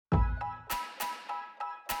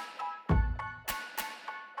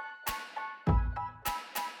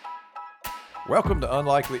Welcome to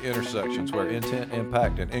Unlikely Intersections, where intent,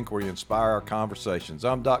 impact, and inquiry inspire our conversations.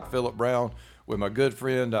 I'm Dr. Philip Brown with my good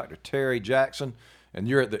friend, Dr. Terry Jackson, and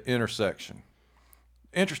you're at the intersection.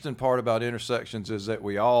 Interesting part about intersections is that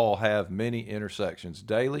we all have many intersections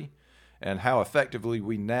daily, and how effectively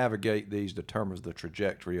we navigate these determines the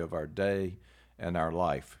trajectory of our day and our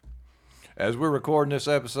life. As we're recording this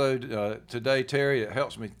episode today, Terry, it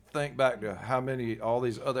helps me think back to how many, all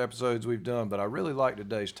these other episodes we've done, but I really like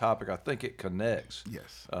today's topic. I think it connects.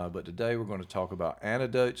 Yes. But today we're going to talk about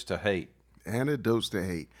antidotes to hate. Antidotes to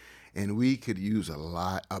hate. And we could use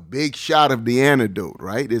a big shot of the antidote,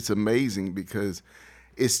 right? It's amazing because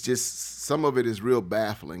it's just, some of it is real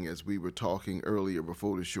baffling, as we were talking earlier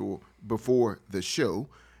before the show,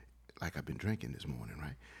 like I've been drinking this morning,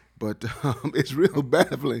 right? But it's real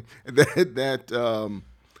baffling that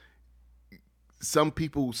some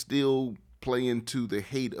people still play into the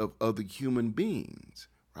hate of other human beings,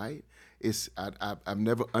 right? I've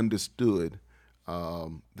never understood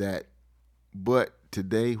that. But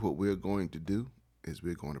today, what we're going to do is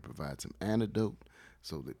we're going to provide some antidote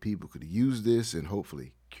so that people could use this and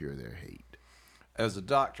hopefully cure their hate. As a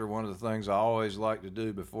doctor, one of the things I always like to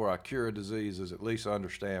do before I cure a disease is at least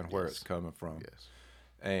understand where it's coming from. Yes.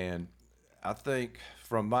 And I think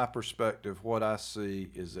from my perspective, what I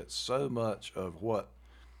see is that so much of what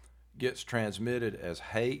gets transmitted as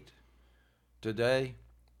hate today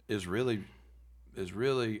is really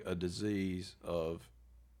a disease of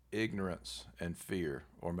ignorance and fear,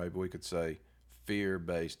 or maybe we could say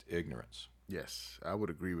fear-based ignorance. Yes, I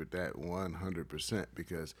would agree with that 100%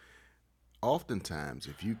 because oftentimes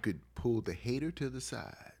if you could pull the hater to the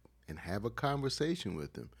side and have a conversation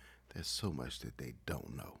with them, there's so much that they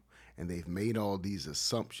don't know. And they've made all these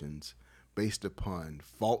assumptions based upon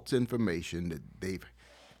false information that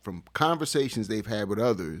from conversations they've had with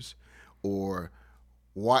others or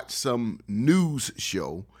watched some news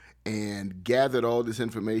show and gathered all this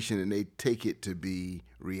information and they take it to be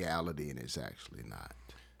reality, and it's actually not.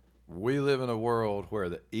 We live in a world where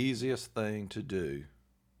the easiest thing to do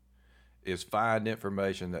is find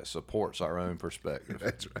information that supports our own perspective.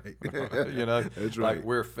 That's right. That's right. Like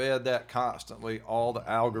we're fed that constantly. All the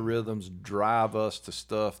algorithms drive us to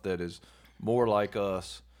stuff that is more like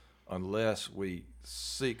us unless we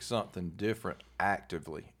seek something different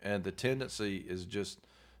actively. And the tendency is just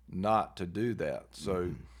not to do that.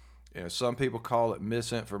 So, some people call it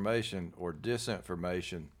misinformation or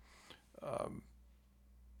disinformation.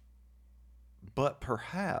 But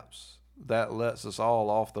perhaps that lets us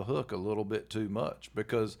all off the hook a little bit too much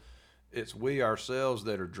because it's we ourselves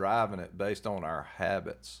that are driving it based on our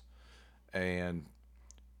habits. And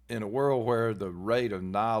in a world where the rate of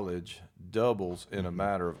knowledge doubles in a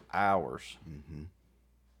matter of hours,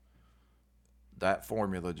 that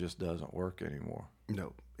formula just doesn't work anymore.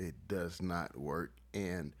 No, it does not work.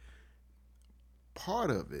 And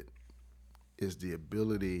part of it is the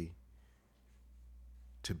ability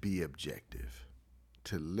to be objective,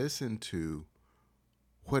 to listen to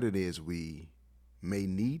what it is we may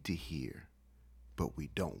need to hear, but we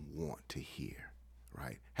don't want to hear,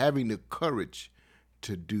 right? Having the courage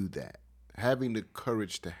to do that, having the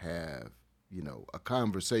courage to have, a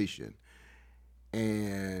conversation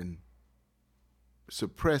and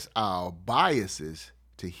suppress our biases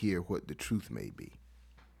to hear what the truth may be.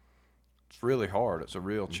 It's really hard. It's a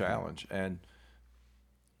real challenge. And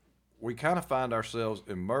we kind of find ourselves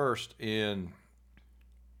immersed in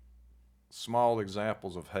small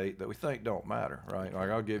examples of hate that we think don't matter, right? Like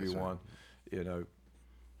I'll give you one.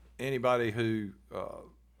 Anybody who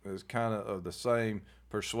is kind of the same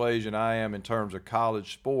persuasion I am in terms of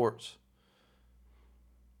college sports,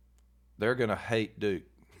 they're going to hate Duke,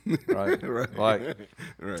 right? Right. Like,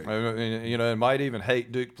 right. And might even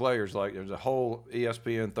hate Duke players. Like there's a whole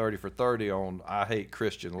ESPN 30 for 30 on I hate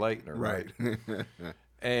Christian Laettner, Right.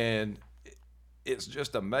 And it's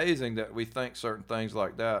just amazing that we think certain things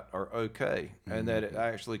like that are okay and that it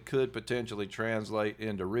actually could potentially translate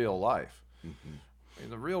into real life.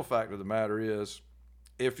 And the real fact of the matter is,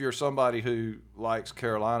 if you're somebody who likes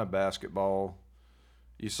Carolina basketball,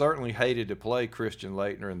 you certainly hated to play Christian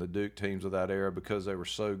Laettner and the Duke teams of that era because they were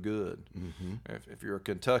so good. If you're a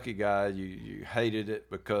Kentucky guy, you hated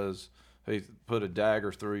it because he put a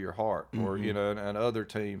dagger through your heart, or and other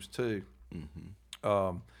teams too.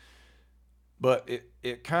 But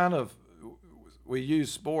it kind of, we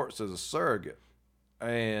use sports as a surrogate.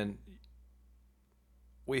 And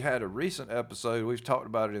we had a recent episode, we've talked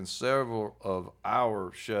about it in several of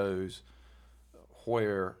our shows,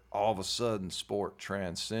 where all of a sudden sport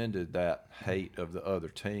transcended that hate of the other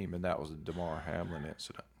team, and that was the DeMar Hamlin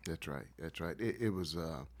incident. That's right. It was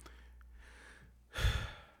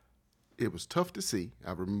it was tough to see.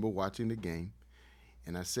 I remember watching the game,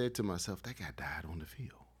 and I said to myself, that guy died on the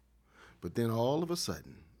field. But then all of a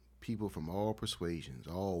sudden, people from all persuasions,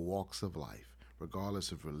 all walks of life,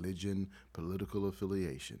 regardless of religion, political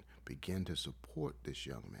affiliation, began to support this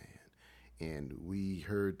young man. And we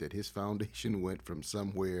heard that his foundation went from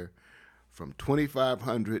somewhere from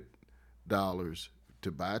 $2,500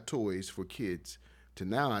 to buy toys for kids to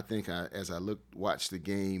now, I think, as I watched the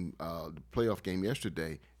game, the playoff game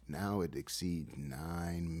yesterday, now it exceeds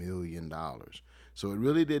 $9 million. So it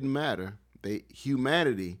really didn't matter.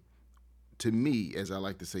 Humanity, to me, as I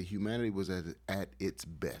like to say, humanity was at its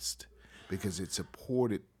best because it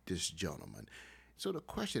supported this gentleman. So the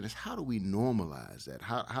question is, how do we normalize that?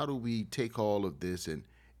 How do we take all of this and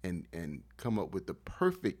come up with the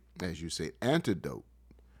perfect, as you say, antidote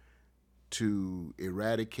to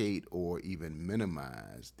eradicate or even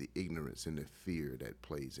minimize the ignorance and the fear that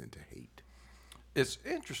plays into hate? It's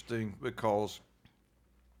interesting because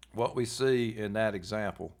what we see in that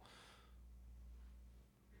example,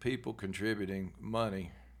 people contributing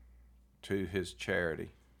money to his charity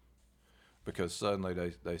because suddenly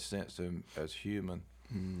they sense him as human.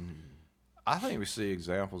 I think we see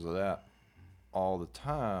examples of that all the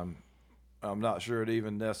time. I'm not sure it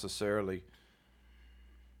even necessarily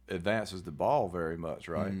advances the ball very much,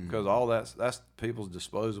 right? Because all that's people's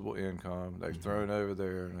disposable income. They've thrown over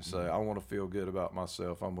there and they say, I want to feel good about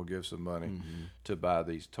myself. I'm going to give some money to buy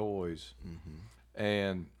these toys.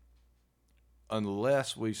 And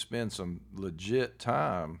unless we spend some legit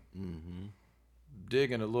time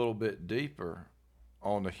digging a little bit deeper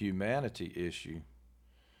on the humanity issue,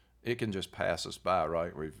 it can just pass us by,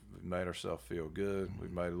 right? We've made ourselves feel good.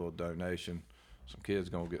 We've made a little donation. Some kids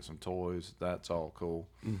going to get some toys. That's all cool.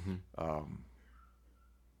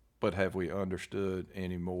 But have we understood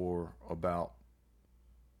any more about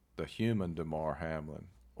the human Damar Hamlin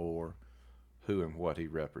or who and what he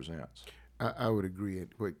represents? I would agree.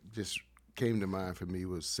 What just came to mind for me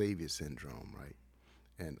was savior syndrome, right?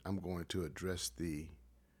 And I'm going to address the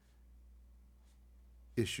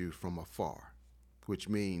issue from afar, which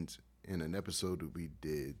means in an episode that we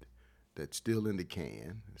did that's still in the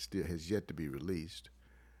can, still has yet to be released,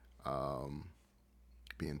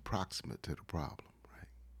 being proximate to the problem, right?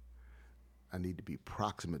 I need to be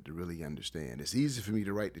proximate to really understand. It's easy for me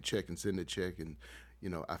to write the check and send the check and,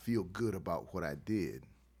 I feel good about what I did.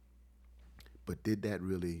 But did that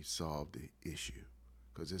really solve the issue?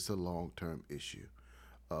 Because it's a long-term issue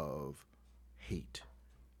of hate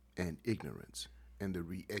and ignorance and the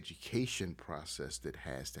re-education process that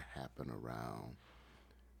has to happen around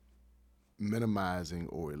minimizing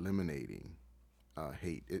or eliminating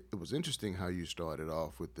hate. It was interesting how you started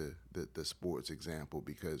off with the sports example,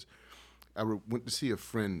 because I went to see a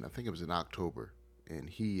friend, I think it was in October, and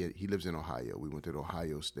he lives in Ohio. We went to the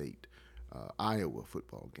Ohio State Iowa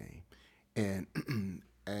football game. And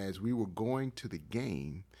as we were going to the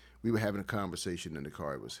game, we were having a conversation in the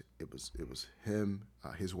car. It was him,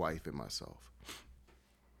 his wife, and myself,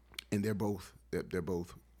 and they're both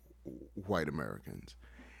white Americans,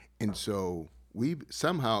 and so we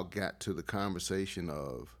somehow got to the conversation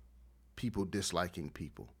of people disliking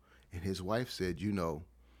people, and his wife said,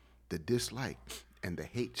 the dislike and the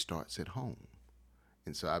hate starts at home.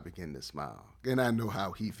 And so I began to smile. And I know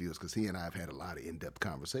how he feels because he and I have had a lot of in-depth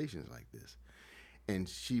conversations like this. And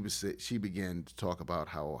she began to talk about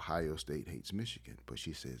how Ohio State hates Michigan. But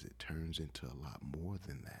she says it turns into a lot more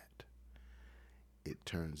than that. It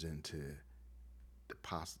turns into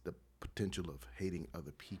the potential of hating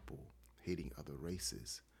other people, hating other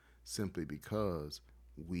races, simply because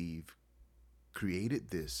we've created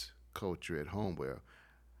this culture at home where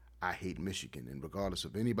I hate Michigan, and regardless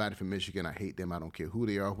of anybody from Michigan, I hate them. I don't care who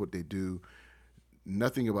they are, what they do,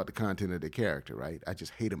 nothing about the content of their character, right? I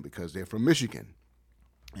just hate them because they're from Michigan.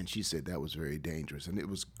 And she said that was very dangerous, and it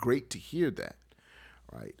was great to hear that,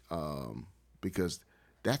 right? Because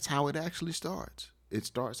that's how it actually starts. It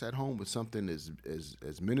starts at home with something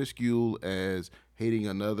as minuscule as hating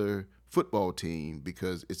another football team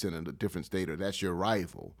because it's in a different state, or that's your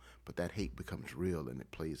rival, but that hate becomes real and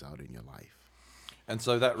it plays out in your life. And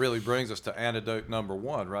so that really brings us to antidote number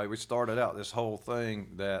one, right? We started out this whole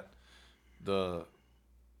thing that the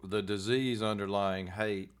disease underlying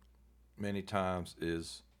hate many times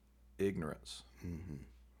is ignorance.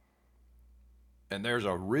 And there's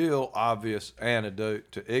a real obvious antidote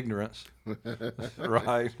to ignorance,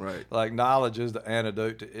 right? Right. Like knowledge is the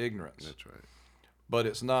antidote to ignorance. That's right. But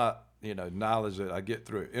it's not, knowledge that I get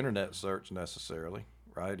through an internet search necessarily,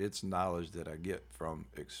 right? It's knowledge that I get from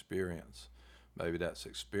experience. Maybe that's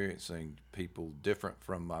experiencing people different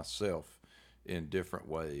from myself in different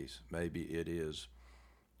ways. Maybe it is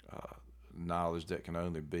knowledge that can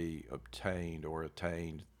only be obtained or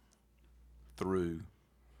attained through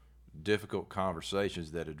difficult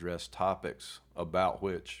conversations that address topics about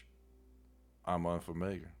which I'm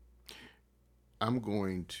unfamiliar. I'm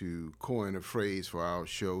going to coin a phrase for our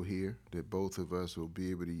show here that both of us will be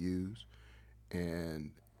able to use,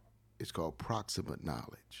 and it's called proximate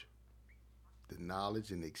knowledge. The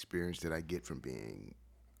knowledge and the experience that I get from being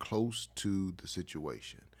close to the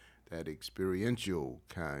situation, that experiential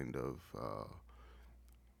kind of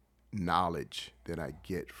knowledge that I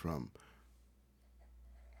get from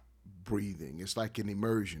breathing. It's like an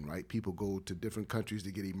immersion, right? People go to different countries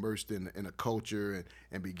to get immersed in a culture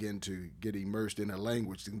and begin to get immersed in a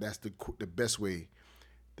language. And that's the best way,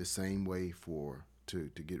 the same way to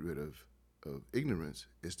get rid of ignorance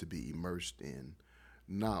is to be immersed in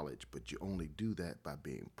knowledge. But you only do that by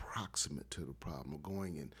being proximate to the problem,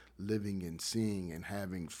 going and living and seeing and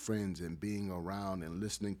having friends and being around and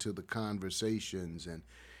listening to the conversations and,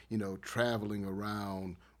 traveling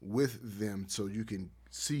around with them so you can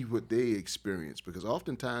see what they experience, because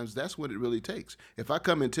oftentimes that's what it really takes. If I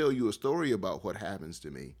come and tell you a story about what happens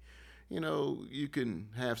to me, you can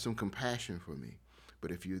have some compassion for me.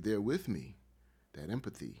 But if you're there with me, that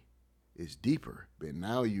empathy is deeper. But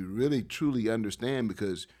now you really truly understand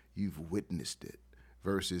because you've witnessed it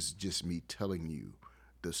versus just me telling you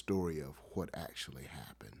the story of what actually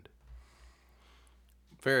happened.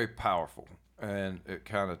 Very powerful. And it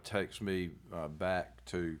kind of takes me back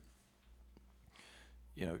to,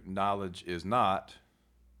 knowledge is not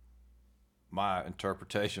my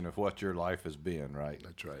interpretation of what your life has been, right?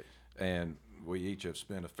 That's right. And we each have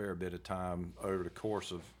spent a fair bit of time over the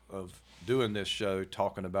course of doing this show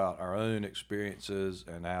talking about our own experiences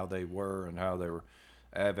and how they were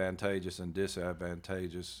advantageous and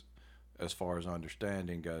disadvantageous as far as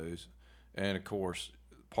understanding goes. And of course,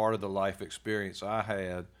 part of the life experience I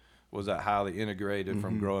had was that highly integrated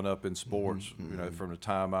from growing up in sports, from the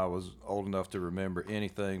time I was old enough to remember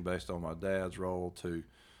anything based on my dad's role to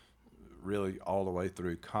really all the way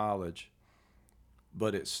through college.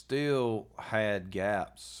 But it still had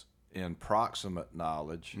gaps in proximate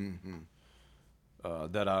knowledge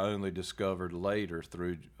that I only discovered later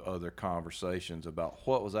through other conversations about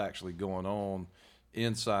what was actually going on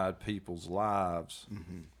inside people's lives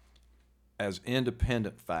as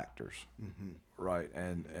independent factors. Right,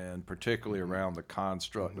 and particularly around the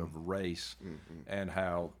construct of race and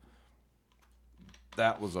how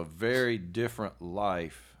that was a very different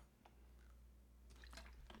life,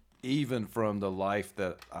 even from the life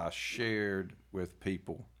that I shared with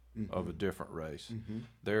people of a different race.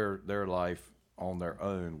 Their life on their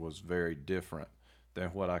own was very different than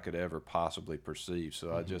what I could ever possibly perceive.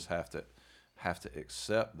 So I just have to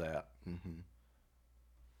accept that.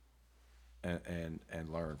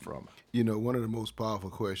 And learn from it. One of the most powerful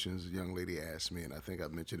questions a young lady asked me, and I think I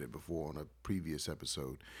mentioned it before on a previous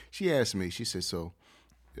episode. She asked me, she said, so,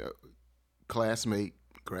 classmate,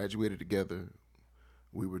 graduated together.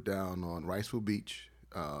 We were down on Riceville Beach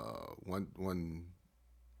one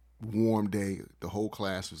warm day. The whole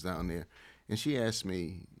class was down there. And she asked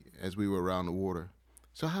me, as we were around the water,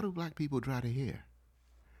 so how do black people dry their hair?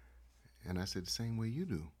 And I said, the same way you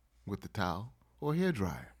do, with the towel or hair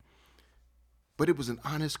dryer. But it was an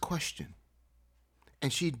honest question,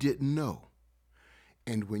 and she didn't know.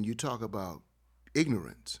 And when you talk about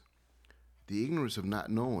ignorance, the ignorance of not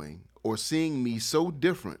knowing or seeing me so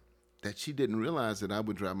different that she didn't realize that I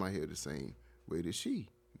would dry my hair the same way that she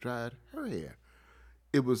dried her hair.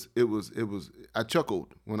 I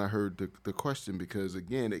chuckled when I heard the question because,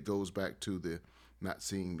 again, it goes back to the not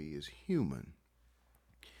seeing me as human.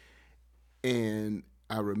 And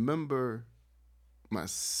I remember my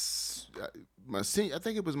senior, I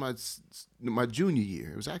think it was my junior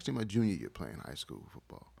year. It was actually my junior year playing high school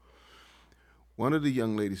football. One of the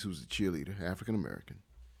young ladies who was a cheerleader, African American,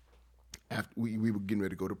 after we were getting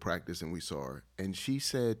ready to go to practice and we saw her, and she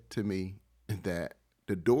said to me that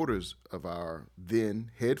the daughters of our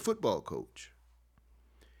then head football coach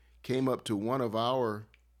came up to one of our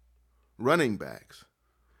running backs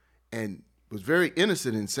and was very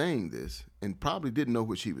innocent in saying this and probably didn't know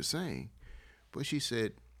what she was saying. But she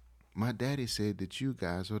said, my daddy said that you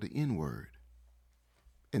guys are the N-word.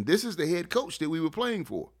 And this is the head coach that we were playing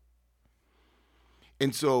for.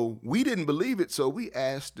 And so we didn't believe it, so we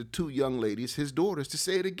asked the two young ladies, his daughters, to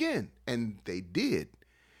say it again. And they did.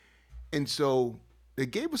 And so they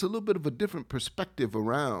gave us a little bit of a different perspective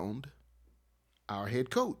around our head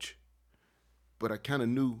coach. But I kind of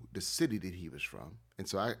knew the city that he was from. And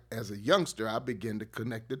so as a youngster, I began to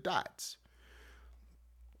connect the dots.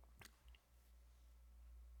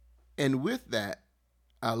 And with that,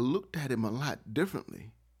 I looked at him a lot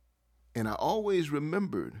differently And I always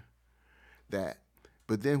remembered that.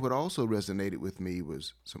 But then what also resonated with me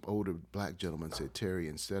was some older black gentleman said, Terry,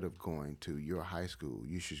 instead of going to your high school,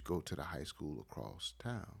 you should go to the high school across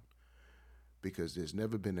town. Because there's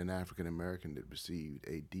never been an African American that received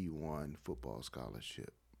a D1 football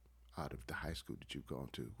scholarship out of the high school that you've gone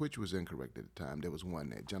to, which was incorrect at the time. There was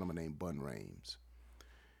one, a gentleman named Bun Rames.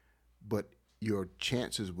 But your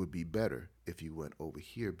chances would be better if you went over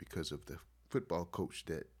here because of the football coach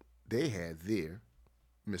that they had there,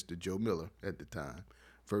 Mr. Joe Miller at the time,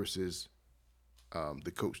 versus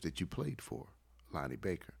the coach that you played for, Lonnie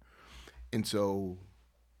Baker. And so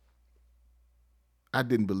I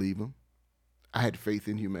didn't believe him. I had faith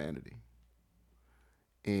in humanity.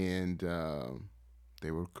 And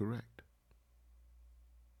they were correct.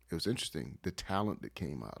 It was interesting, the talent that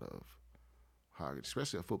came out of Harvard,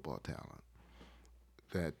 especially a football talent,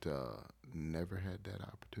 that never had that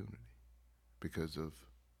opportunity because of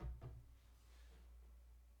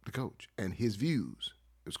the coach and his views.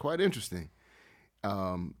 It was quite interesting.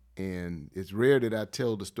 And it's rare that I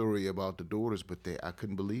tell the story about the daughters, but I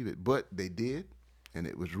couldn't believe it. But they did, and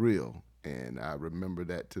it was real. And I remember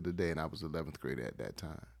that to the day, and I was 11th grade at that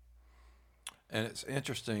time. And it's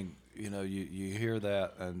interesting, you hear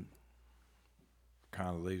that and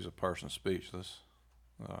kind of leaves a person speechless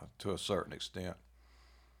to a certain extent.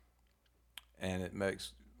 And it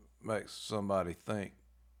makes somebody think,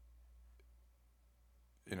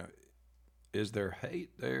 is there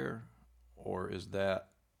hate there, or is that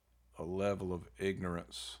a level of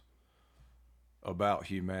ignorance about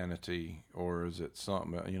humanity, or is it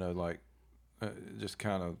something, it just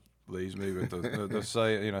kind of leaves me with the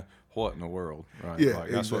say, what in the world, right? Yeah,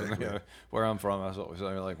 like that's exactly. what, where I'm from, that's what we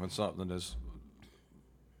say. Like when something is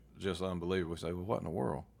just unbelievable, we say, well, what in the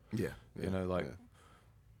world? Yeah.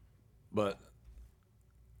 But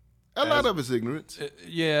a lot of it's ignorance.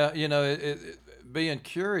 Being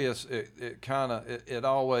curious, it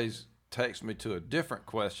always takes me to a different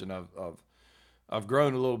question I've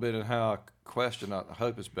grown a little bit in how I question. I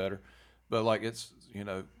hope it's better, but like it's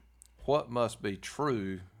what must be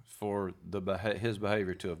true for his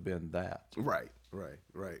behavior to have been that. Right.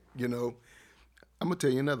 I'm gonna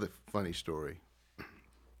tell you another funny story.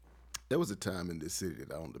 There was a time in this city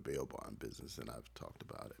that I owned the bail bond business, and I've talked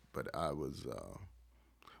about it. But I was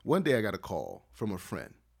one day I got a call from a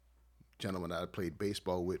friend, gentleman I played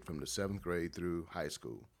baseball with from the 7th grade through high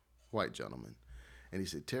school, white gentleman. And he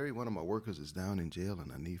said, Terry, one of my workers is down in jail,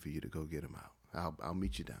 and I need for you to go get him out. I'll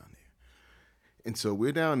meet you down there. And so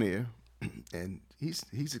we're down there, and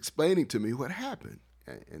he's explaining to me what happened.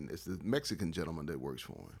 And it's the Mexican gentleman that works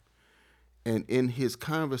for him. And in his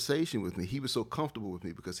conversation with me, he was so comfortable with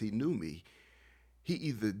me because he knew me. He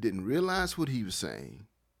either didn't realize what he was saying,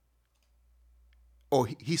 or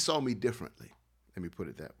he saw me differently. Let me put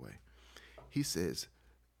it that way. He says,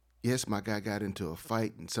 yes, my guy got into a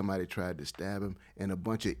fight and somebody tried to stab him and a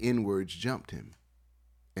bunch of N-words jumped him.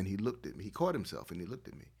 And he looked at me. He caught himself and he looked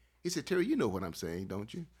at me. He said, Terry, you know what I'm saying,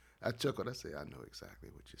 don't you? I chuckled. I said, I know exactly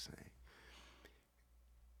what you're saying.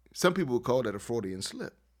 Some people would call that a Freudian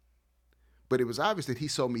slip. But it was obvious that he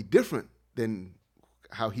saw me different than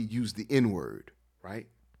how he used the N-word, right?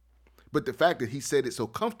 But the fact that he said it so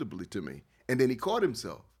comfortably to me and then he caught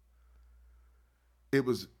himself, it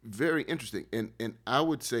was very interesting. And I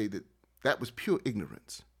would say that was pure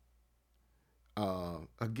ignorance.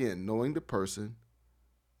 Again, knowing the person,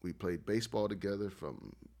 we played baseball together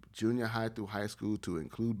from junior high through high school to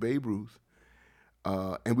include Babe Ruth.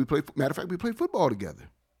 And we played football together.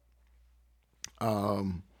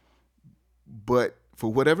 But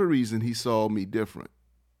for whatever reason, he saw me different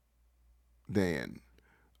than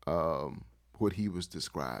what he was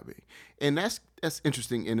describing. And that's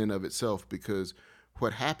interesting in and of itself, because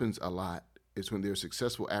what happens a lot is when there are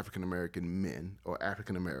successful African-American men or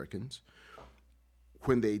African-Americans,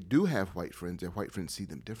 when they do have white friends, their white friends see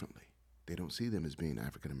them differently. They don't see them as being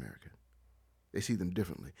African-American. They see them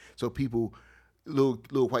differently. So people,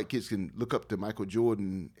 little white kids can look up to Michael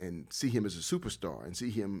Jordan and see him as a superstar and see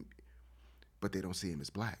him, but they don't see him as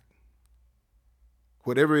black.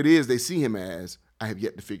 Whatever it is they see him as, I have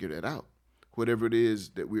yet to figure that out. Whatever it is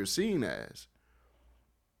that we're seen as,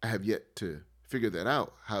 I have yet to figure that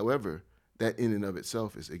out. However, that in and of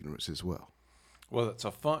itself is ignorance as well. Well, it's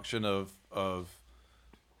a function of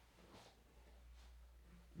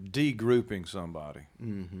de-grouping somebody,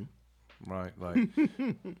 right? Like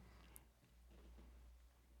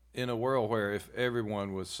in a world where if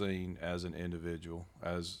everyone was seen as an individual,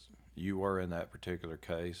 as you were in that particular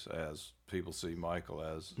case, as people see Michael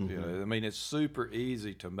as, it's super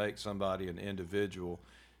easy to make somebody an individual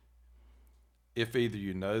if either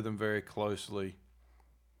you know them very closely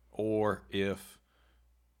or if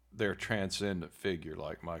they're a transcendent figure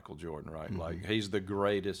like Michael Jordan, right? Like he's the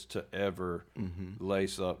greatest to ever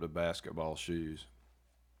lace up the basketball shoes.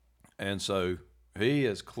 And so he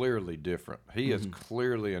is clearly different. He is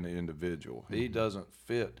clearly an individual. He doesn't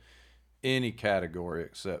fit any category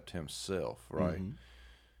except himself, right?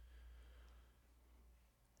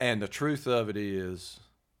 And the truth of it is,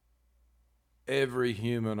 every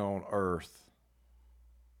human on earth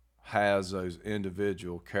has those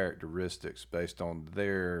individual characteristics based on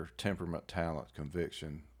their temperament, talent,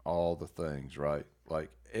 conviction, all the things, right? Like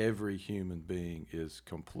every human being is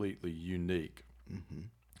completely unique.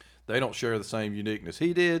 They don't share the same uniqueness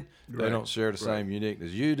he did. They don't share the same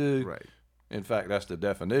uniqueness you do. Right. In fact, that's the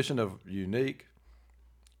definition of unique.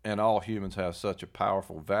 And all humans have such a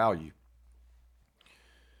powerful value.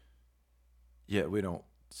 Yet we don't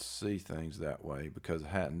see things that way because it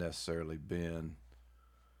hadn't necessarily been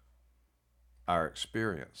our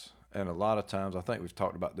experience. And a lot of times, I think we've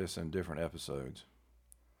talked about this in different episodes,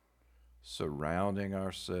 surrounding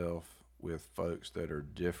ourselves with folks that are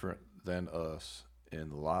different than us in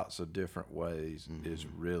lots of different ways is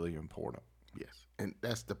really important. Yes. And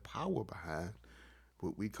that's the power behind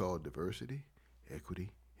what we call diversity,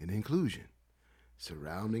 equity, and inclusion.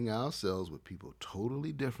 Surrounding ourselves with people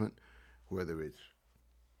totally different, whether it's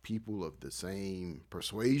people of the same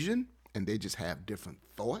persuasion and they just have different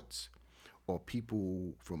thoughts, or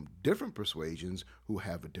people from different persuasions who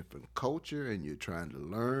have a different culture, and you're trying to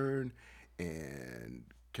learn and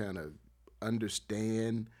kind of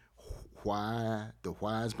understand why, the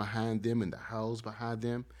whys behind them and the hows behind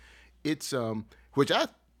them. It's which I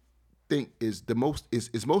think is the most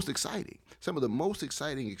is most exciting. Some of the most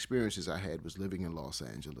exciting experiences I had was living in Los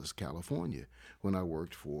Angeles, California, when I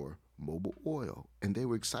worked for Mobil Oil, and they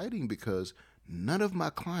were exciting because none of my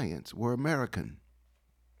clients were American.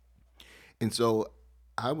 And so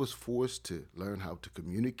I was forced to learn how to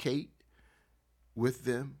communicate with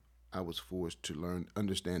them. I was forced to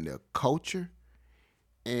understand their culture.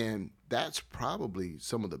 And that's probably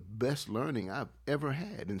some of the best learning I've ever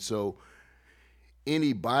had. And so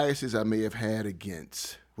any biases I may have had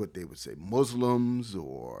against what they would say Muslims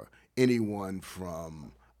or anyone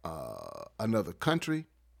from another country,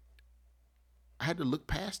 I had to look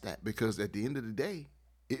past that, because at the end of the day,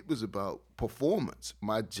 it was about performance,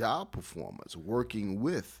 my job performance, working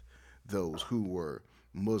with those who were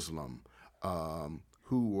Muslim,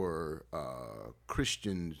 who were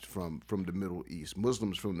Christians from the Middle East,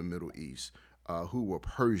 Muslims from the Middle East, who were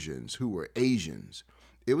Persians, who were Asians.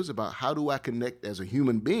 It was about how do I connect as a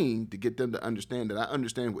human being to get them to understand that I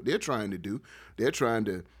understand what they're trying to do. They're trying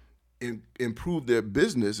to improve their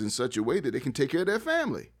business in such a way that they can take care of their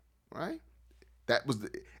family, right? That was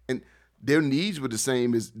and their needs were the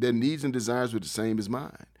same as their needs and desires were the same as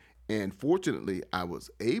mine. And fortunately, I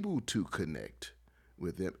was able to connect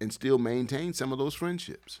with them and still maintain some of those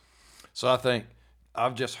friendships. So I think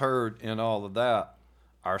I've just heard in all of that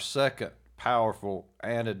our second powerful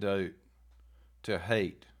antidote to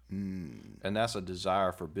hate, and that's a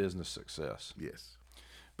desire for business success. Yes.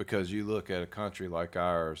 Because you look at a country like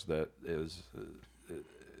ours that is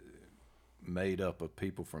made up of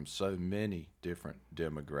people from so many different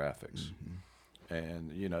demographics.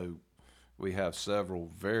 And, you know, we have several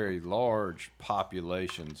very large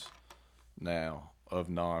populations now of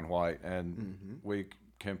non-white, and we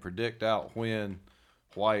can predict out when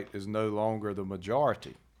white is no longer the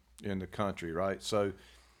majority in the country, right? So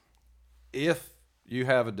if you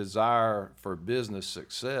have a desire for business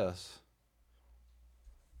success,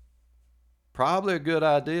 probably a good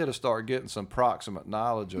idea to start getting some proximate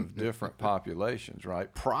knowledge of different populations,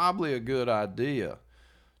 right? Probably a good idea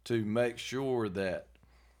to make sure that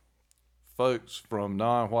folks from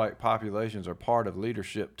non-white populations are part of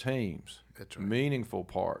leadership teams. That's right. Meaningful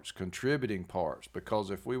parts, contributing parts,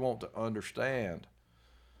 because if we want to understand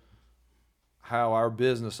how our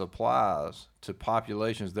business applies to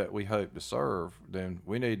populations that we hope to serve, then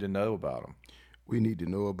we need to know about them. We need to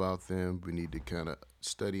know about them. We need to kind of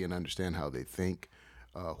study and understand how they think,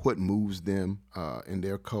 what moves them in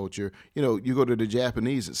their culture. You know, you go to the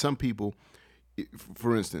Japanese, some people,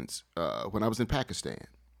 for instance, when I was in Pakistan,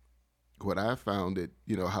 what I found that,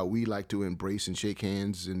 you know, how we like to embrace and shake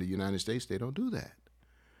hands in the United States, they don't do that.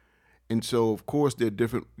 And so, of course, they're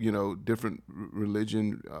different, you know, different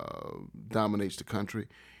religion dominates the country,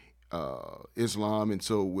 Islam. And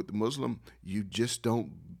so with the Muslim, you just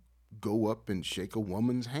don't go up and shake a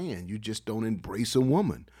woman's hand. You just don't embrace a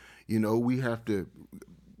woman. You know, we have to,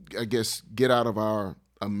 I guess, get out of our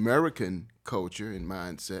American culture and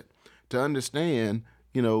mindset to understand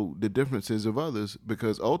the differences of others,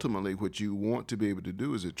 because ultimately what you want to be able to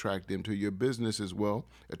do is attract them to your business as well,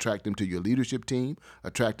 attract them to your leadership team,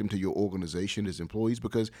 attract them to your organization as employees,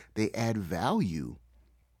 because they add value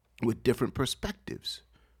with different perspectives.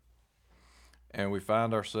 And we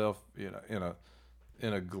find ourselves,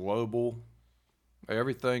 in a global.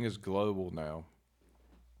 Everything is global now,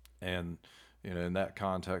 and in that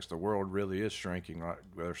context, the world really is shrinking. Right,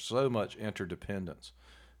 there's so much interdependence,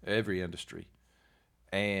 every industry,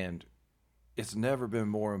 and it's never been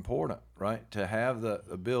more important, right, to have the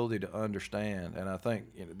ability to understand. And I think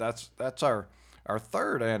that's our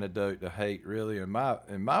third antidote to hate. Really, in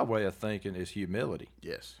my way of thinking, is humility,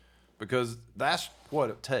 Yes. because that's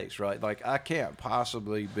what it takes, right? Like, I can't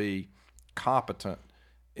possibly be competent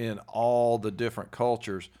in all the different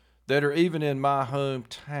cultures that are even in my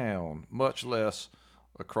hometown, much less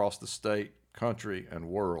across the state, country, and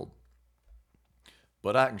world.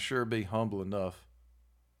 But I can sure be humble enough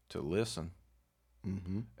to listen,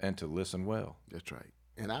 Mm-hmm. and to listen well. That's right.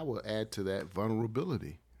 And I will add to that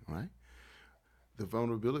vulnerability, right? The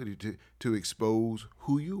vulnerability to expose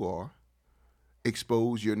who you are,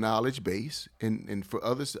 expose your knowledge base, and for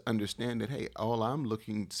others to understand that, hey, all I'm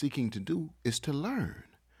seeking to do is to learn.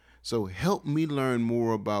 So help me learn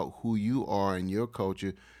more about who you are and your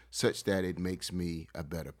culture, such that it makes me a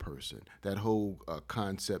better person. That whole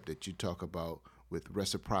concept that you talk about with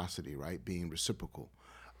reciprocity, right? Being reciprocal.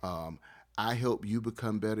 Um, I help you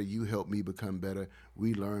become better. You help me become better.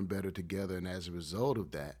 We learn better together. And as a result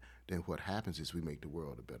of that, then what happens is we make the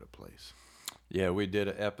world a better place. Yeah, we did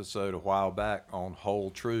an episode a while back on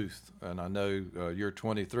whole truth, and I know your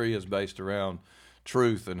 23 is based around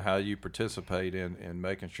truth and how you participate in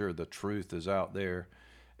making sure the truth is out there.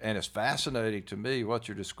 And it's fascinating to me what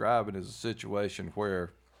you're describing is a situation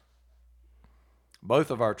where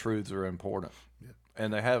both of our truths are important, Yeah,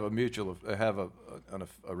 and they have a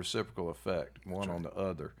reciprocal effect, one right. on the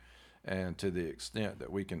other. And to the extent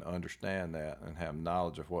that we can understand that and have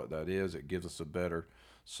knowledge of what that is, it gives us a better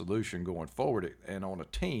solution going forward. And on a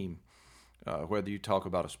team, whether you talk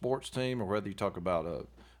about a sports team or whether you talk about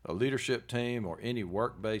a leadership team or any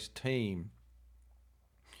work-based team,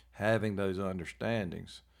 having those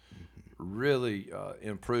understandings really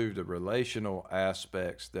improve the relational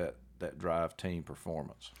aspects that drive team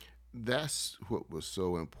performance. That's what was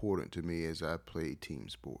so important to me as I played team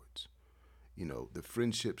sports. The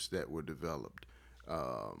friendships that were developed.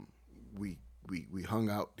 Um, we hung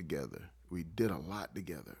out together. We did a lot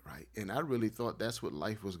together, right? And I really thought that's what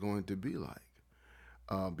life was going to be like.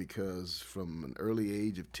 Because from an early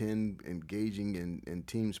age of 10, engaging in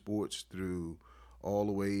team sports through all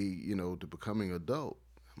the way, to becoming adult,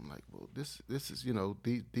 I'm like, well, this is,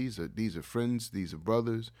 these are friends, these are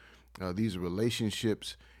brothers, these are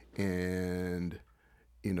relationships, and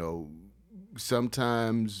you know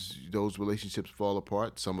sometimes those relationships fall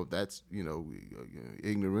apart. Some of that's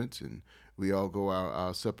ignorance, and we all go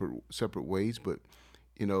our separate ways. But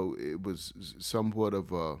it was somewhat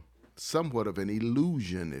of an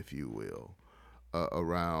illusion, if you will,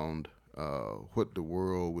 around what the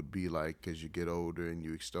world would be like as you get older and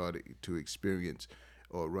you start to experience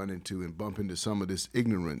or run into and bump into some of this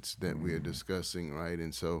ignorance that we are discussing, right?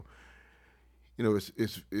 And so,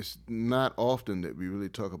 it's not often that we really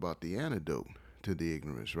talk about the antidote to the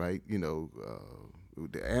ignorance, right?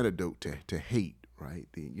 The antidote to hate, right?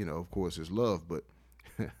 Of course, is love, but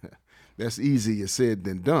that's easier said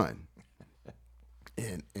than done.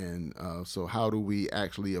 And so how do we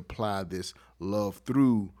actually apply this love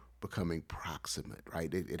through becoming proximate,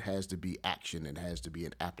 right? It has to be action. It has to be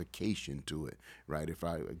an application to it, right? If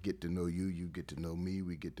I get to know you, you get to know me,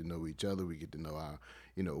 we get to know each other, we get to know our,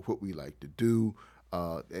 what we like to do.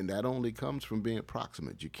 And that only comes from being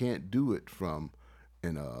proximate. You can't do it from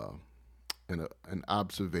an, uh, an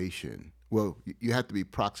observation. Well, you have to be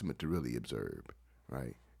proximate to really observe,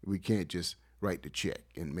 right? We can't just write the check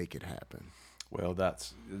and make it happen. Well,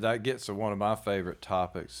 that gets to one of my favorite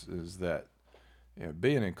topics is that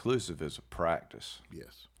being inclusive is a practice,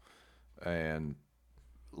 Yes. and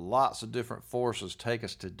lots of different forces take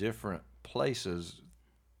us to different places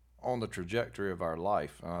on the trajectory of our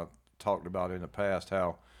life. I've talked about in the past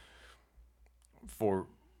how for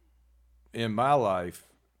in my life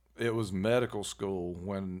it was medical school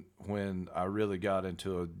when I really got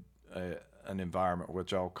into an environment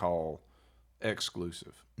which I'll call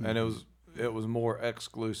exclusive, and it was more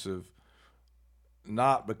exclusive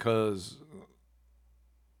not because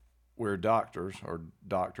we're doctors or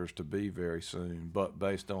doctors to be very soon, but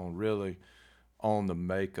based on really on the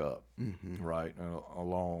makeup, right,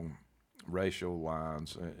 along racial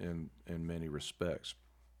lines in many respects.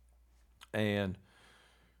 And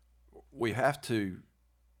we have to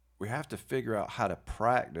we have to figure out how to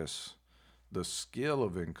practice the skill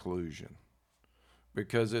of inclusion,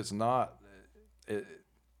 because it,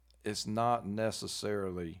 it's not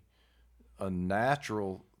necessarily a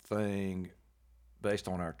natural thing based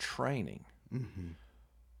on our training. Mm-hmm.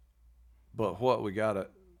 But what we got to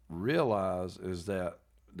realize is that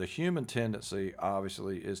the human tendency,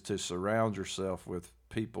 obviously, is to surround yourself with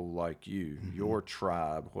people like you, Mm-hmm. your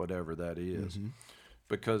tribe, whatever that is, Mm-hmm.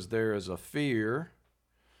 because there is a fear,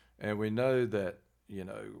 and we know that, you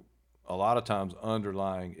know, a lot of times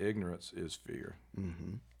underlying ignorance is fear,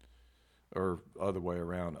 Mm-hmm. or other way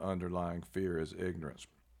around, underlying fear is ignorance.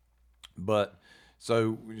 But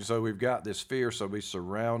so we've got this fear, so we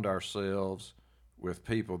surround ourselves with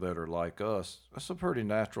people that are like us. That's a pretty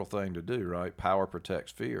natural thing to do, right? Power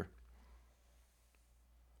protects fear.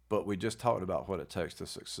 But we just talked about what it takes to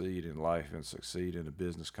succeed in life and succeed in a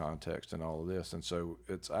business context and all of this. And so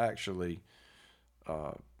it's actually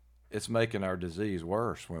uh, it's making our disease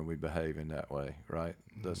worse when we behave in that way, right?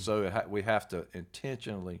 We have to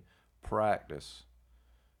intentionally practice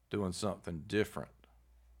doing something different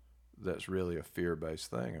that's really a fear-based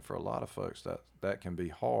thing. And for a lot of folks, that can be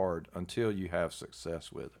hard until you have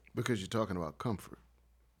success with it. Because you're talking about comfort.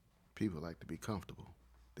 People like to be comfortable.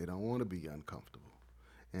 They don't want to be uncomfortable.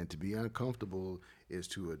 And to be uncomfortable is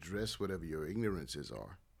to address whatever your ignorances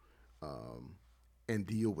are, and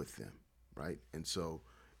deal with them, right? And so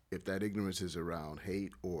if that ignorance is around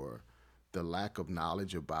hate or the lack of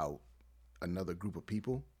knowledge about another group of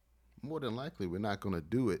people, more than likely we're not going to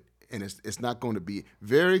do it. And it's not going to be,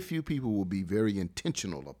 very few people will be very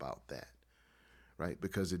intentional about that, right?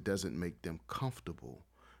 Because it doesn't make them comfortable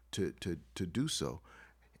to do so.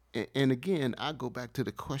 And again, I go back to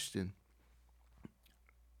the question,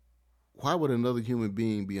 why would another human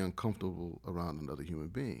being be uncomfortable around another human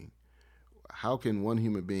being? How can one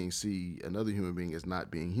human being see another human being as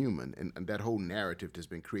not being human? And that whole narrative that's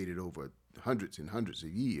been created over hundreds and hundreds of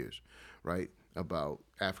years, right, about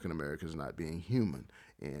African Americans not being human,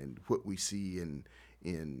 and what we see in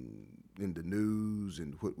the news,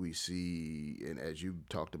 and what we see, and as you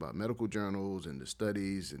talked about, medical journals and the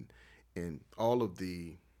studies, and all of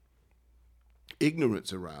the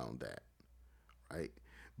ignorance around that, right?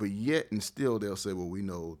 But yet and still they'll say, well, we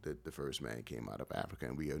know that the first man came out of Africa,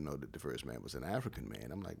 and we know that the first man was an African man.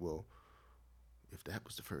 I'm like, well, if that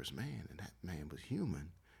was the first man and that man was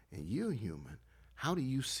human and you're human, how do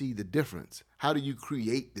you see the difference? How do you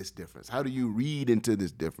create this difference? How do you read into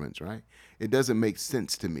this difference, right? It doesn't make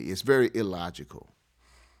sense to me. It's very illogical.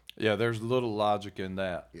 Yeah, there's little logic in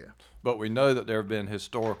that. Yeah. But we know that there have been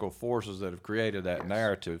historical forces that have created that Yes.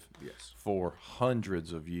 narrative Yes. for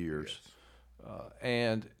hundreds of years. Yes.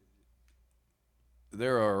 And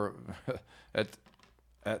there are,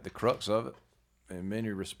 at the crux of it, in many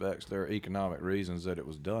respects, there are economic reasons that it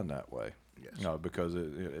was done that way. Yes. You know, because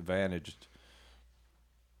it advantaged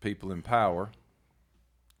people in power.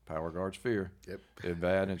 Power guards fear. Yep. It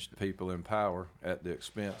advantaged people in power at the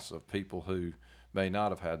expense of people who may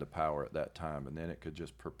not have had the power at that time, and then it could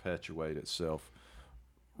just perpetuate itself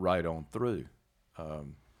right on through.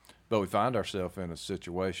 But we find ourselves in a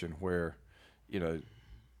situation where, you know,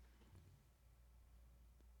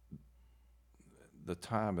 the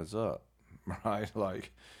time is up, right?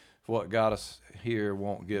 Like, what got us here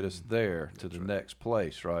won't get us there to the next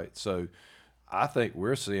place, right? So I think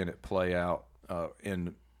we're seeing it play out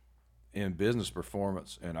in business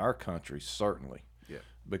performance in our country, certainly. Yeah.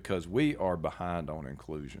 Because we are behind on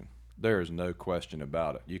inclusion. There is no question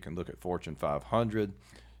about it. You can look at Fortune 500,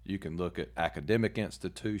 you can look at academic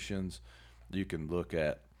institutions, you can look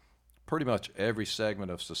at pretty much every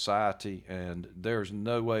segment of society, and there's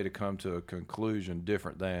no way to come to a conclusion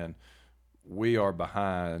different than we are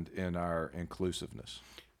behind in our inclusiveness.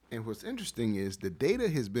 And what's interesting is the data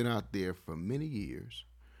has been out there for many years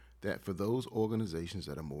that for those organizations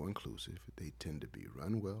that are more inclusive, they tend to be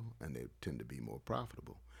run well and they tend to be more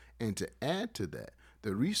profitable. And to add to that,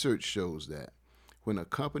 the research shows that when a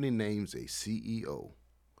company names a CEO,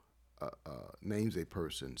 names a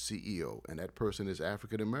person CEO, and that person is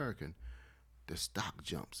African American, the stock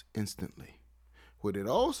jumps instantly. What it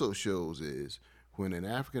also shows is when an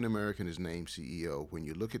African American is named CEO, when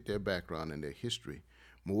you look at their background and their history,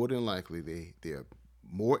 more than likely they are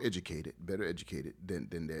more educated, better educated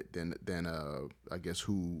than I guess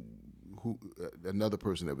who another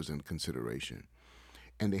person that was in consideration,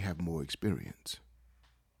 and they have more experience.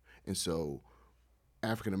 And so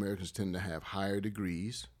African Americans tend to have higher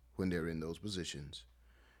degrees when they're in those positions.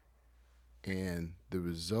 And the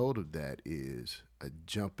result of that is a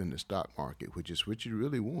jump in the stock market, which is what you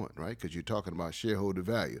really want, right? Because you're talking about shareholder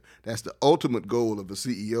value. That's the ultimate goal of a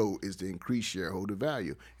CEO, is to increase shareholder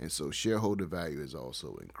value, and so shareholder value is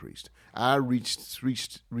also increased. I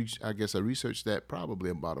I guess I researched that probably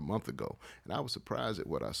about a month ago, and I was surprised at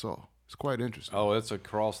what I saw. It's quite interesting. Oh, it's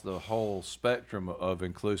across the whole spectrum of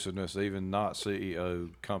inclusiveness. Even not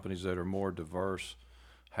CEO companies that are more diverse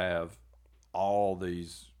have all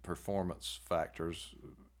these performance factors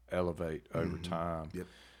elevate over time. Yep.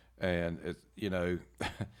 And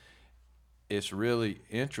it's really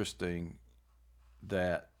interesting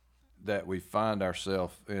that we find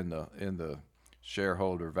ourselves in the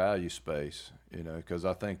shareholder value space, because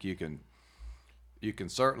I think you can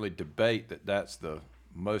certainly debate that that's the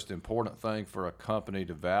most important thing for a company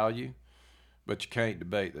to value, but you can't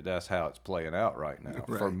debate that that's how it's playing out right now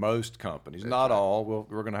for Right. most companies. That's Not right. all.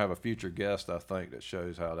 We're going to have a future guest, I think, that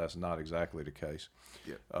shows how that's not exactly the case.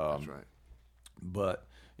 Yep. That's right. But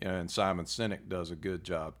and Simon Sinek does a good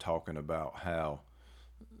job talking about how,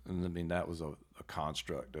 and I mean that was a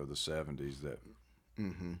construct of the '70s that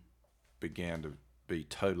began to be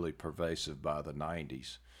totally pervasive by the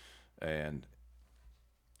 '90s, and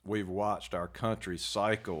we've watched our country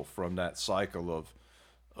cycle from that cycle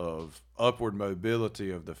of upward mobility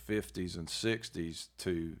of the '50s and '60s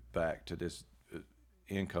to back to this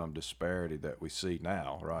income disparity that we see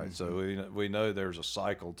now, right? So we know there's a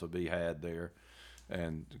cycle to be had there,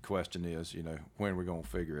 and the question is, when are we going to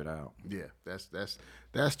figure it out? Yeah, that's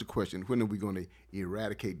the question. When are we going to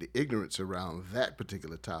eradicate the ignorance around that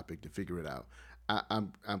particular topic to figure it out?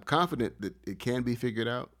 I'm confident that it can be figured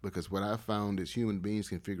out, because what I found is human beings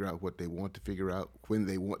can figure out what they want to figure out when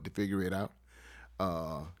they want to figure it out.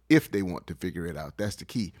 If they want to figure it out, that's the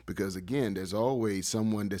key. Because again, there's always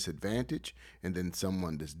someone that's advantaged and then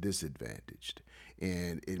someone that's disadvantaged,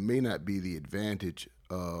 and it may not be the advantage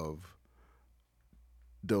of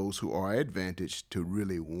those who are advantaged to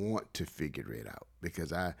really want to figure it out,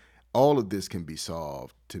 because all of this can be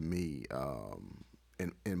solved to me.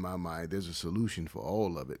 In my mind, there's a solution for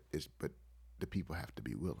all of it. But the people have to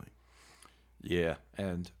be willing. Yeah,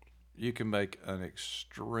 and you can make an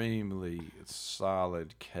extremely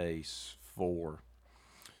solid case for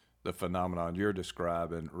the phenomenon you're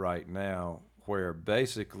describing right now, where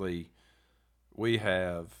basically we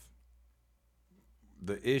have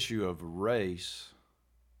the issue of race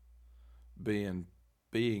being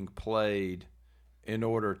played in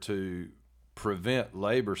order to prevent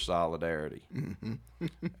labor solidarity. And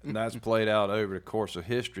that's played out over the course of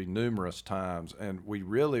history numerous times, and we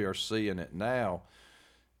really are seeing it now,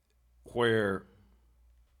 where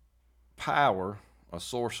power, a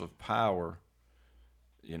source of power,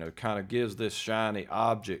 kind of gives this shiny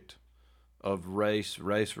object of race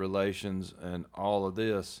relations and all of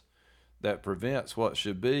this, that prevents what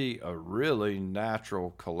should be a really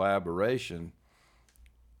natural collaboration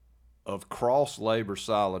of cross labor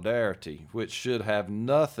solidarity, which should have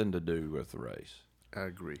nothing to do with race. I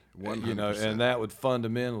agree, 100%. And that would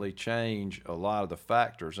fundamentally change a lot of the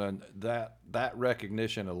factors, and that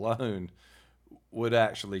recognition alone would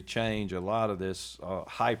actually change a lot of this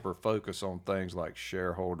hyper focus on things like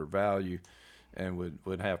shareholder value, and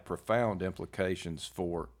would have profound implications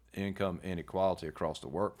for income inequality across the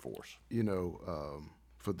workforce.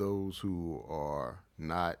 For those who are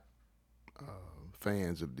not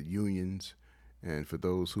fans of the unions, and for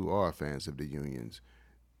those who are fans of the unions,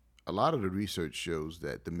 a lot of the research shows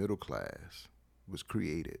that the middle class was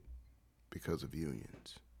created because of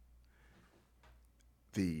unions.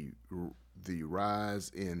 The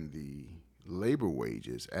rise in the labor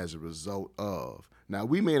wages as a result of, now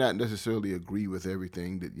we may not necessarily agree with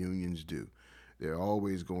everything that unions do. There are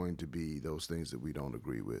always going to be those things that we don't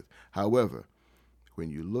agree with. However,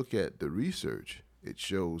 when you look at the research, it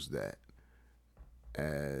shows that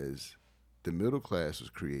as the middle class was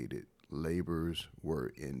created, laborers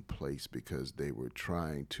were in place because they were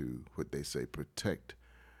trying to, what they say, protect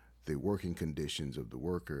the working conditions of the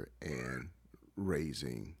worker and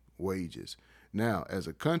raising wages. Now, as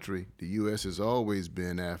a country, the U.S. has always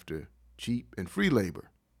been after cheap and free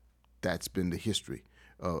labor. That's been the history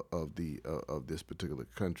of this particular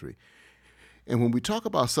country. And when we talk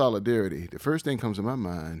about solidarity, the first thing comes to my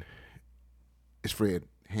mind is Fred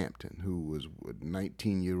Hampton, who was a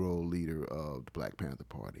 19-year-old leader of the Black Panther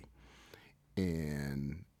Party.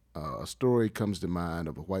 And a story comes to mind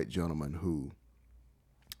of a white gentleman who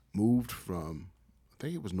moved from, I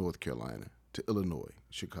think it was North Carolina, to Illinois,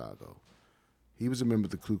 Chicago. He was a member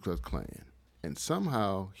of the Ku Klux Klan. And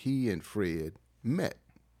somehow he and Fred met.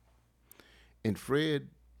 And Fred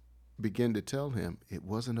began to tell him it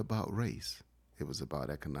wasn't about race, it was about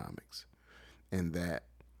economics. And that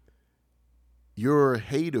your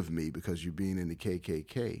hate of me because you're being in the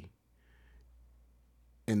KKK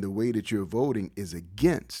and the way that you're voting is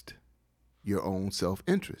against your own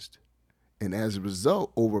self-interest. And as a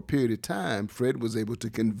result, over a period of time, Fred was able to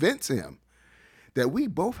convince him that we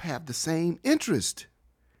both have the same interest.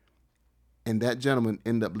 And that gentleman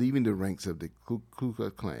ended up leaving the ranks of the Ku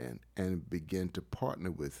Klux Klan and began to partner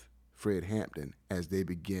with Fred Hampton as they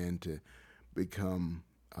began to become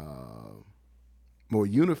more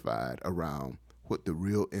unified around what the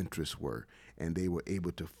real interests were. And they were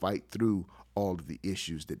able to fight through all of the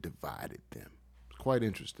issues that divided them. Quite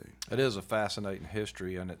interesting. It is a fascinating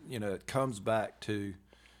history, and it comes back to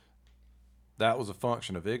that was a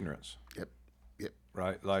function of ignorance. Yep.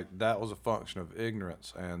 Right? Like that was a function of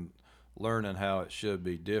ignorance, and learning how it should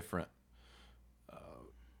be different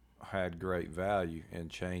had great value in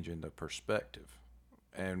changing the perspective.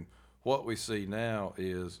 And what we see now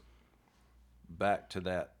is back to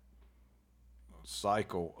that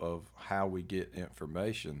cycle of how we get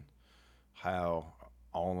information, how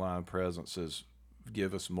online presences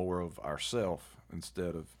give us more of ourself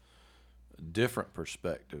instead of different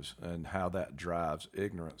perspectives, and how that drives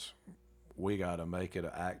ignorance. We got to make it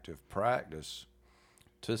an active practice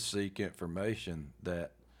to seek information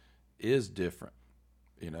that is different,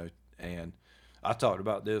 and I talked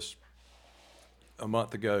about this a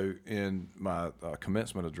month ago in my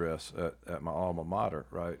commencement address at my alma mater,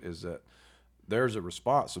 right, is that there's a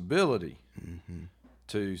responsibility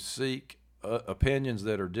to seek opinions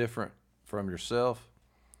that are different from yourself,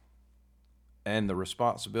 and the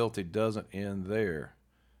responsibility doesn't end there.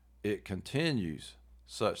 It continues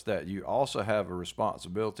such that you also have a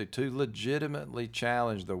responsibility to legitimately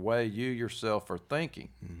challenge the way you yourself are thinking.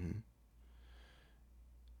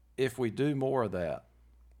 If we do more of that,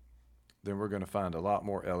 then we're going to find a lot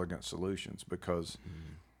more elegant solutions, because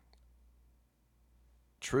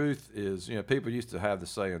truth is, people used to have the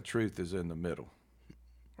saying, truth is in the middle,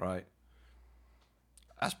 right?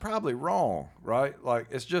 That's probably wrong, right? Like,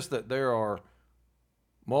 it's just that there are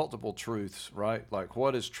multiple truths, right? Like,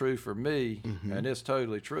 what is true for me, and it's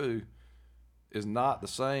totally true, is not the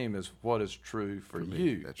same as what is true for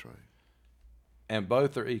you. That's right. And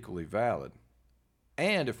both are equally valid.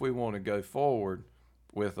 And if we want to go forward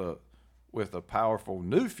with a powerful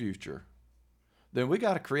new future, then we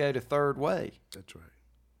got to create a third way. That's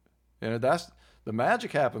right. That's the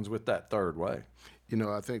magic happens with that third way.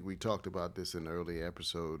 I think we talked about this in an early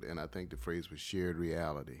episode, and I think the phrase was shared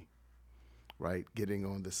reality, right? Getting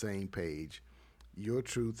on the same page, your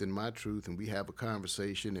truth and my truth, and we have a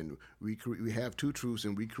conversation, and we have two truths,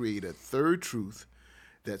 and we create a third truth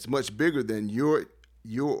that's much bigger than your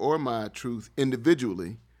or my truth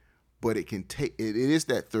individually, but it is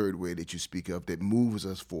that third way that you speak of that moves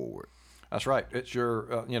us forward. That's right. It's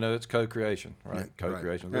your, it's co-creation, right? Yeah,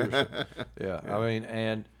 Co-creation right. leadership. Yeah. I mean,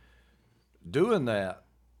 and doing that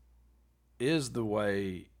is the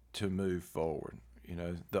way to move forward.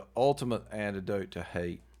 The ultimate antidote to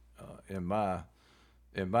hate, in my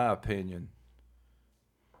opinion,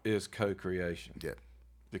 is co-creation. Yeah.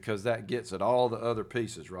 Because that gets at all the other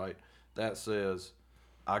pieces, right? That says,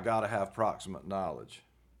 I got to have proximate knowledge.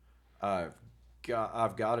 I've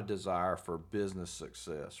got a desire for business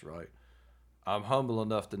success, right? I'm humble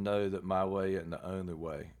enough to know that my way isn't the only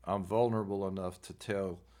way. I'm vulnerable enough to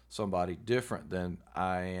tell somebody different than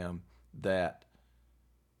I am that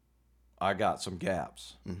I got some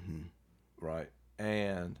gaps, right?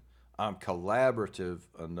 And I'm collaborative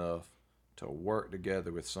enough to work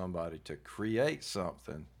together with somebody to create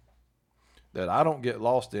something that I don't get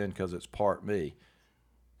lost in because it's part me,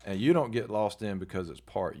 and you don't get lost in because it's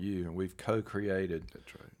part you. And we've co-created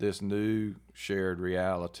this new shared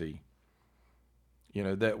reality,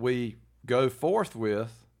 that we go forth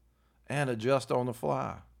with and adjust on the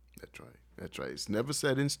fly. That's right. That's right. It's never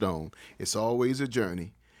set in stone. It's always a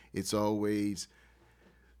journey. It's always,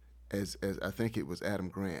 as I think it was Adam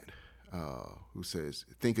Grant who says,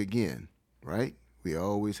 think again, right? We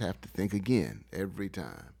always have to think again every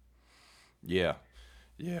time. Yeah.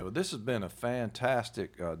 Yeah, well, this has been a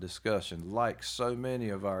fantastic discussion. Like so many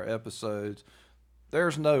of our episodes,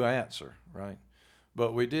 there's no answer, right?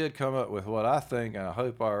 But we did come up with what I think, and I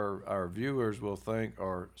hope our viewers will think,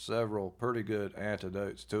 are several pretty good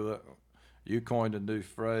antidotes to it. You coined a new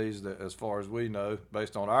phrase that, as far as we know,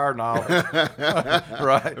 based on our knowledge,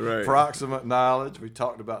 right? Proximate knowledge. We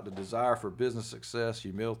talked about the desire for business success,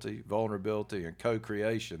 humility, vulnerability, and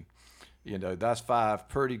co-creation. That's 5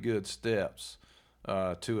 pretty good steps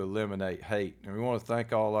to eliminate hate. And we want to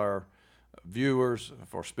thank all our viewers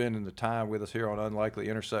for spending the time with us here on Unlikely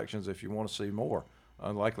Intersections. If you want to see more,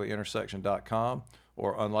 unlikelyintersection.com,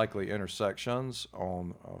 or Unlikely Intersections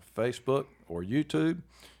on Facebook or YouTube.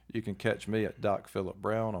 You can catch me at Doc Philip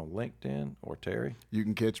Brown on LinkedIn, or Terry. You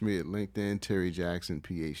can catch me at LinkedIn, Terry Jackson,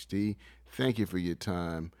 PhD. Thank you for your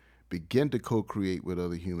time. Begin to co-create with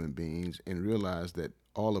other human beings and realize that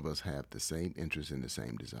all of us have the same interests and the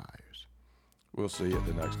same desires. We'll see you at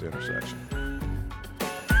the next intersection.